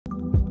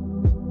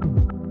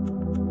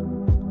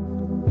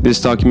This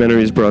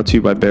documentary is brought to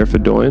you by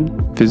Barefoot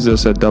Doyen. Visit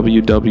us at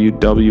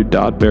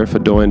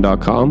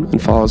www.barefootdoyen.com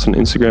and follow us on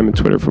Instagram and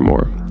Twitter for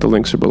more. The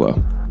links are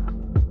below.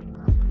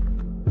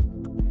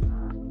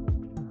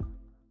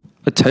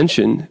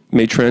 Attention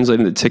may translate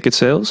into ticket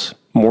sales,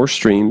 more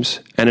streams,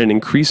 and an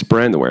increased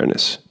brand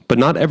awareness, but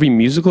not every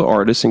musical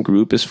artist and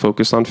group is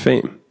focused on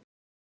fame.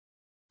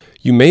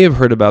 You may have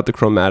heard about the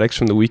Chromatics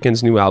from the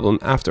Weeknd's new album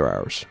After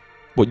Hours.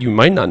 What you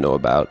might not know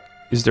about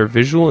is their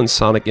visual and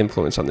sonic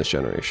influence on this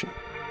generation.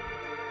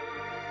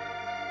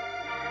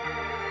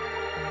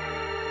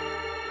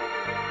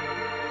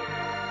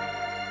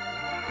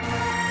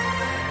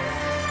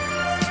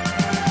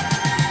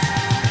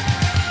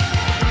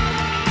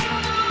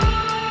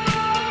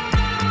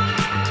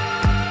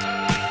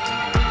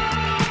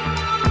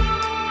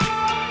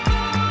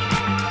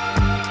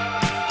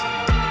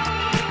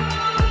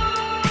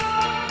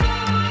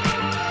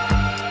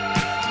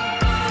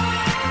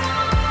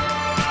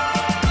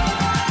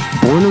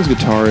 Born as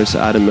guitarist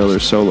Adam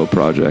Miller's solo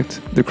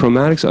project, the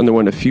Chromatics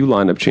underwent a few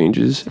lineup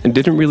changes and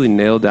didn't really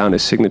nail down a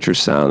signature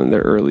sound in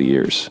their early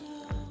years.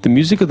 The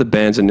music of the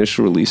band's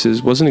initial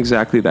releases wasn't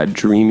exactly that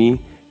dreamy,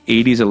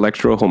 80s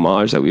electro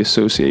homage that we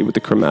associate with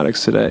the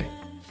Chromatics today.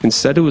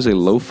 Instead, it was a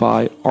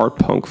lo-fi,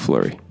 art-punk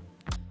flurry.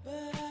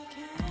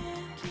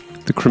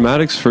 The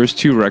Chromatics' first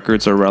two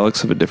records are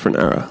relics of a different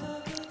era.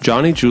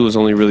 Johnny Jewel is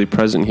only really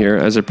present here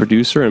as a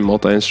producer and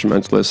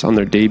multi-instrumentalist on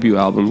their debut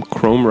album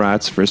Chrome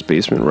Rats vs.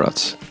 Basement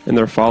Ruts and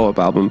their follow-up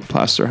album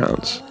Plaster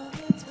Hounds.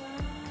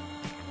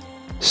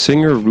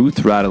 Singer Ruth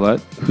Radelet,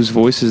 whose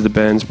voice is the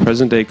band's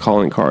present-day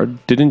calling card,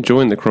 didn't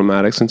join the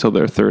Chromatics until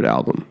their third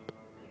album.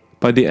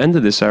 By the end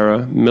of this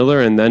era,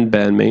 Miller and then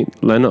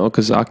bandmate Lena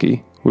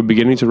Okazaki were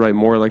beginning to write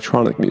more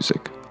electronic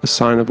music, a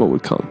sign of what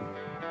would come.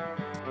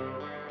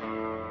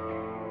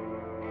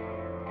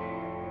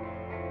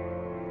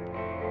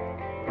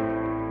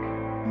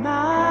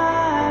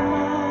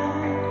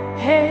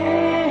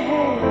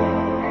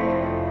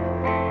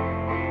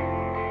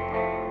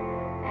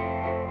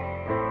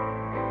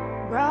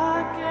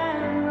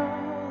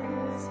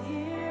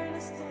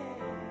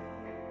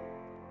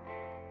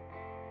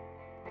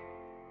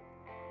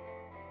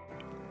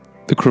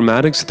 The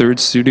Chromatics' third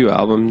studio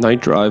album,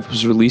 Night Drive,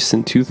 was released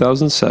in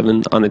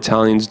 2007 on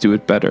Italians' Do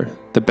It Better,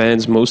 the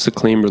band's most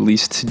acclaimed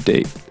release to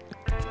date.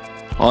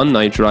 On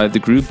Night Drive, the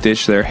group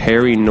ditched their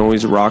hairy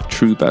noise rock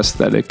troupe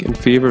aesthetic in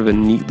favor of a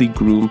neatly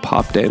groomed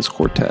pop dance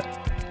quartet.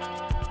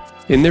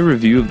 In their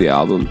review of the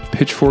album,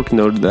 Pitchfork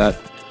noted that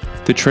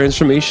the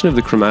transformation of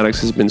the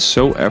Chromatics has been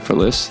so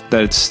effortless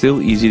that it's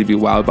still easy to be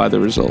wowed by the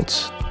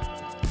results,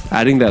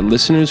 adding that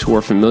listeners who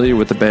are familiar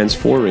with the band's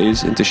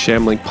forays into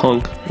shambling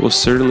punk will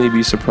certainly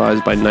be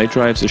surprised by Night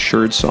Drive's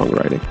assured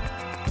songwriting.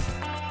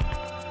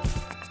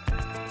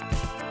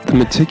 The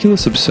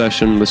meticulous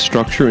obsession with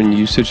structure and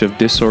usage of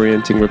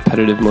disorienting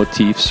repetitive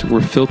motifs were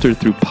filtered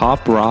through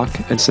pop rock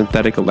and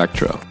synthetic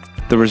electro.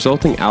 The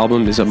resulting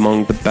album is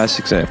among the best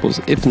examples,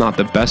 if not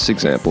the best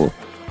example,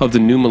 of the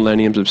new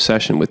millennium's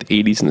obsession with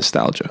 80s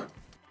nostalgia.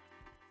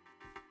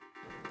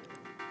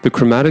 The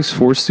Chromatics'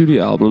 fourth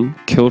studio album,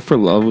 Kill for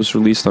Love, was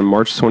released on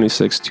March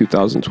 26,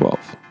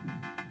 2012.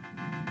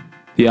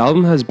 The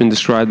album has been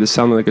described as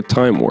sounding like a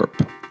time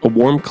warp, a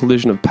warm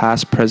collision of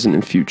past, present,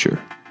 and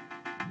future.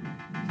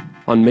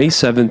 On May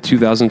 7,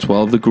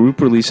 2012, the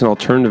group released an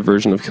alternative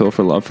version of Kill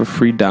for Love for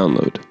free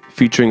download,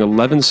 featuring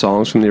 11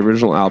 songs from the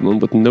original album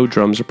with no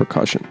drums or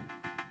percussion.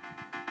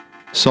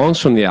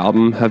 Songs from the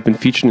album have been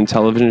featured in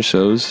television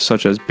shows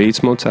such as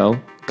Bates Motel,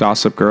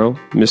 Gossip Girl,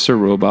 Mr.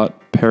 Robot,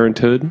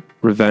 Parenthood,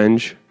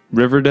 Revenge,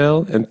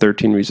 Riverdale, and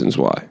 13 Reasons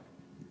Why.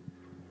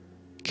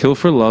 Kill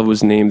for Love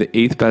was named the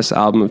 8th best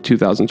album of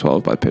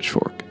 2012 by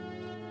Pitchfork.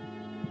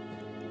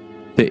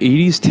 The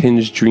 80s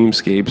tinged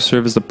dreamscape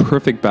served as the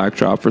perfect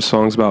backdrop for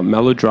songs about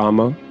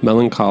melodrama,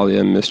 melancholia,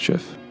 and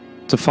mischief.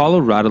 To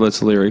follow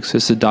Radelet's lyrics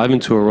is to dive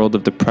into a world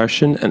of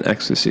depression and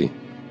ecstasy,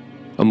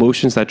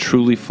 emotions that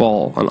truly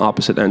fall on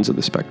opposite ends of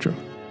the spectrum.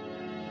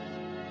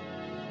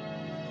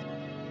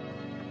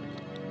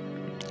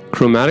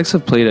 Chromatics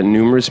have played at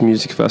numerous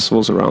music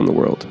festivals around the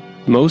world,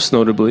 most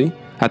notably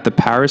at the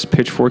Paris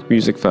Pitchfork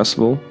Music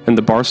Festival and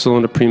the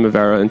Barcelona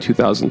Primavera in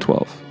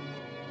 2012.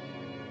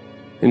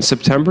 In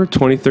September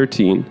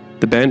 2013,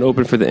 the band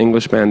opened for the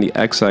English band The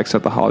XX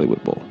at the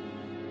Hollywood Bowl.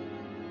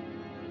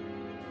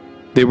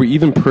 They were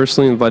even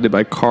personally invited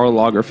by Karl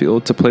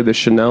Lagerfeld to play the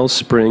Chanel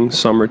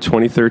Spring/Summer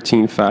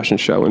 2013 fashion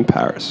show in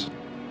Paris.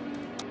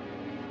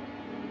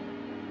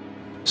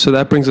 So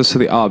that brings us to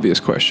the obvious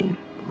question.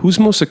 Who's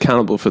most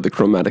accountable for the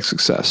Chromatics'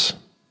 success?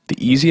 The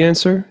easy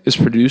answer is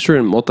producer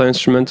and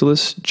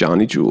multi-instrumentalist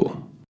Johnny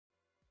Jewel.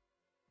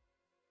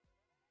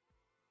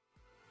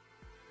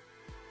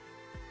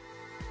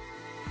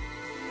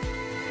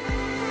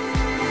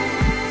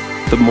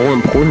 The more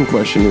important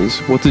question is,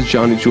 what does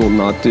Johnny Jewel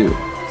not do?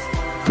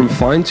 From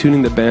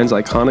fine-tuning the band's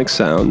iconic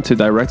sound to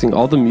directing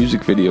all the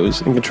music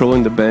videos and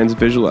controlling the band's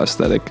visual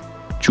aesthetic,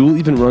 Jewel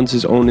even runs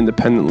his own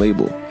independent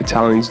label,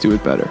 Italians Do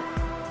It Better.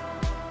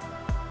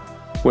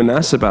 When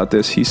asked about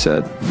this, he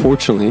said,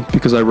 "Fortunately,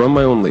 because I run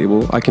my own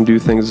label, I can do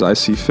things as I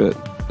see fit.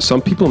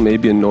 Some people may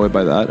be annoyed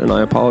by that, and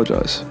I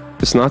apologize.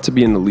 It's not to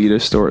be an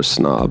elitist or a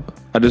snob.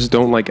 I just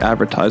don't like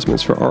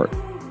advertisements for art.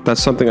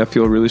 That's something I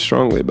feel really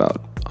strongly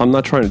about. I'm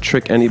not trying to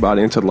trick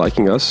anybody into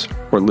liking us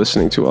or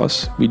listening to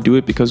us. We do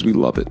it because we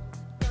love it.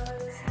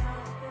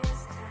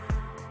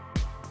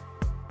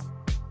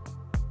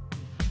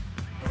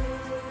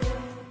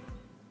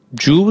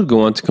 Jewell would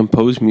go on to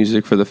compose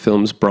music for the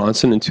films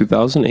Bronson in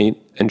 2008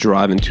 and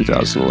Drive in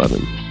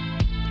 2011.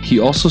 He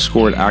also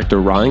scored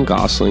actor Ryan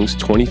Gosling's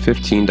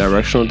 2015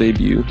 directional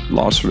debut,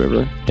 Lost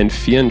River, and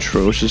Fionn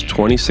Troche's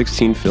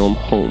 2016 film,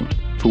 Home,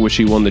 for which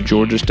he won the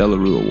Georges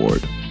Delerue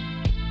Award.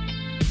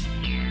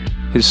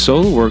 His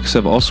solo works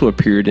have also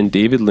appeared in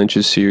David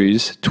Lynch's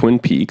series, Twin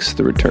Peaks: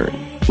 The Return,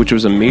 which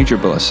was a major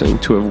blessing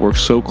to have worked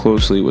so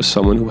closely with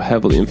someone who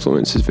heavily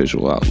influenced his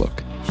visual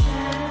outlook.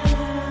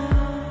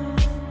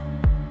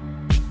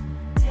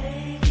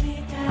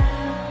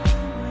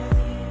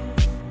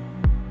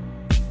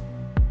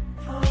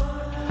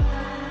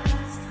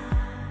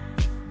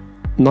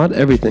 Not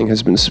everything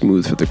has been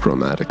smooth for the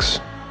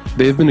Chromatics.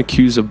 They have been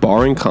accused of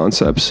borrowing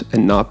concepts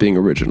and not being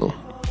original.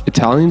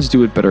 Italians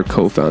Do It Better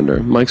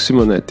co-founder Mike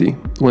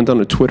Simonetti went on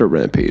a Twitter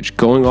rampage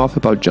going off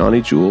about Johnny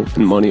Jewell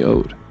and Money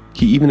Owed.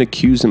 He even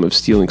accused him of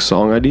stealing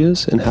song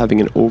ideas and having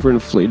an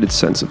overinflated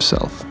sense of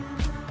self.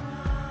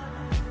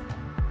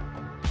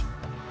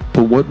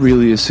 But what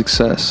really is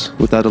success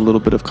without a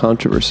little bit of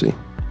controversy?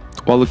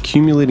 While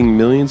accumulating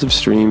millions of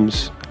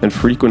streams and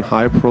frequent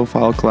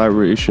high-profile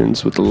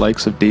collaborations with the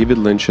likes of David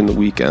Lynch and The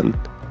Weeknd,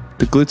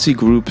 the glitzy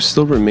group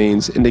still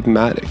remains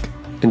enigmatic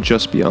and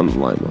just beyond the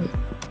limelight.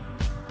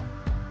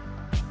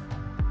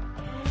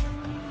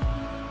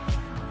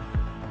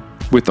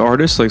 With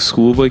artists like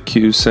Schoolboy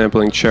Q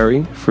sampling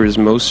Cherry for his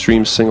most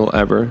streamed single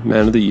ever,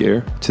 Man of the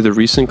Year, to the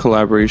recent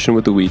collaboration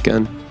with The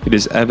Weeknd, it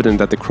is evident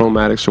that the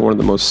Chromatics are one of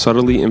the most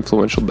subtly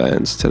influential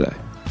bands today.